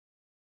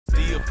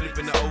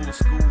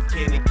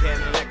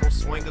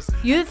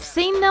You've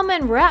seen them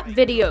in rap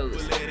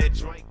videos.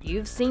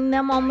 You've seen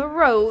them on the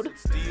road.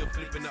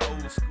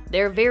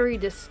 They're very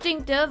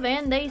distinctive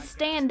and they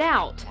stand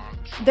out.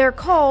 They're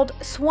called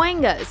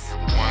SWANGAS.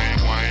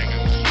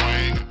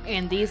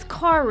 And these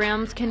car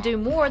rims can do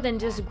more than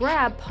just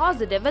grab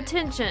positive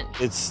attention.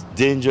 It's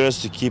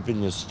dangerous to keep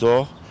in your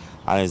store,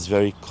 and it's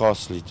very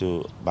costly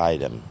to buy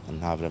them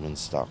and have them in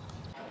stock.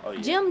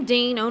 Jim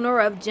Dean, owner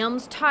of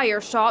Jim's Tire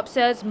Shop,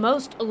 says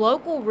most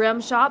local rim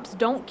shops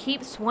don't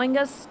keep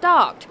SWANGAS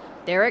stocked.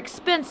 They're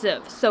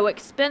expensive, so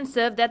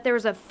expensive that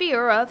there's a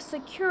fear of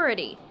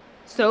security.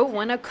 So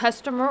when a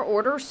customer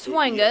orders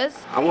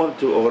SWANGAS, I want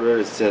to order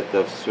a set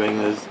of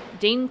SWANGAS.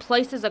 Dean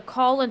places a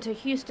call into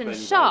Houston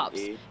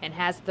shops and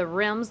has the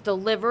rims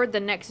delivered the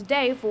next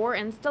day for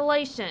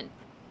installation.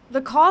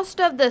 The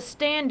cost of the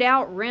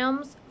standout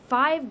rims,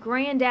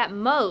 $5,000 at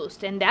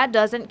most, and that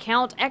doesn't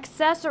count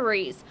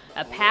accessories.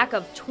 A pack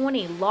of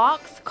 20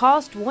 locks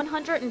cost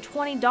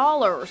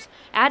 $120.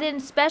 Add in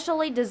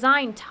specially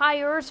designed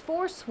tires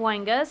for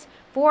SWANGAS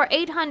for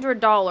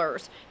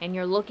 $800, and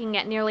you're looking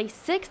at nearly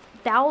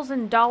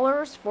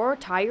 $6,000 for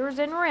tires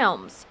and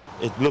rims.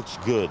 It looks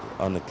good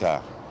on the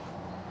car.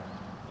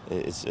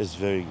 It's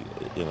very,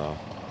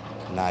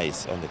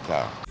 nice on the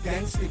car.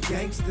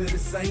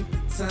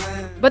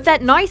 But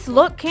that nice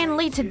look can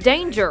lead to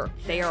danger.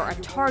 They are a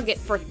target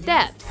for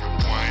theft.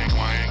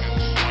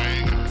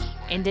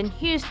 And in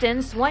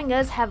Houston,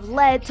 SWANGAS have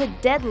led to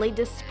deadly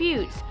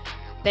disputes.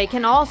 They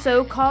can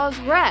also cause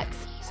wrecks.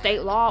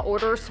 State law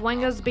orders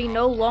SWANGAS be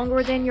no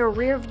longer than your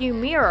rear view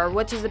mirror,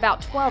 which is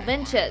about 12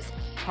 inches.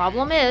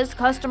 Problem is,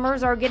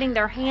 customers are getting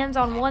their hands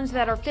on ones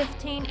that are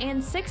 15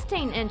 and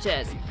 16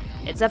 inches.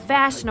 It's a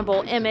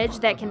fashionable image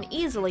that can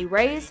easily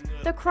raise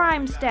the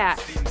crime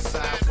stats.